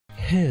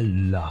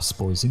Hellas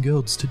boys and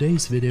girls,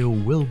 today's video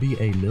will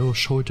be a little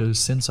shorter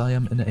since I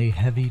am in a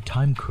heavy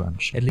time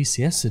crunch. At least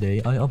yesterday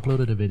I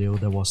uploaded a video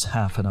that was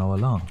half an hour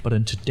long. But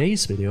in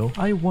today's video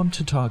I want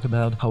to talk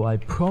about how I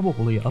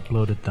probably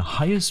uploaded the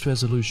highest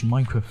resolution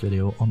Minecraft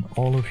video on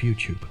all of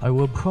YouTube. I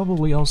will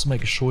probably also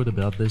make a short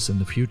about this in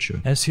the future.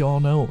 As you all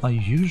know, I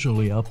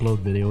usually upload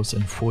videos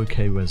in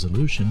 4K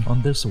resolution.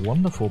 On this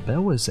wonderful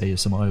Bearways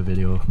ASMR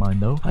video of mine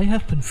though, I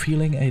have been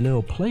feeling a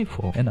little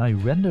playful and I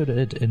rendered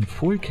it in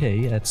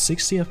 4K at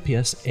 60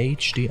 FPS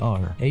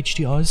HDR.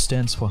 HDR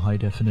stands for high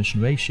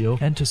definition ratio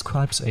and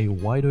describes a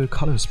wider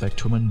color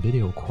spectrum and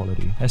video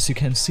quality. As you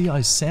can see,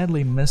 I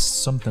sadly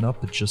messed something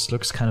up that just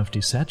looks kind of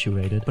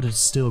desaturated, but it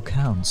still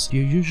counts.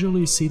 You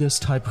usually see this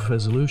type of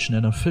resolution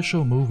in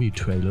official movie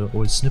trailer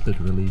or snippet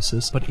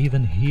releases, but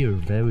even here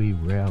very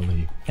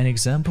rarely. An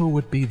example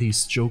would be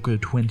these Joker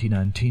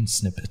 2019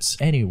 snippets.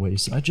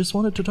 Anyways, I just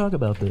wanted to talk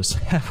about this.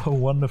 Have a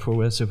wonderful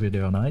rest of your day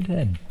or night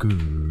and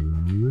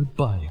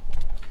goodbye.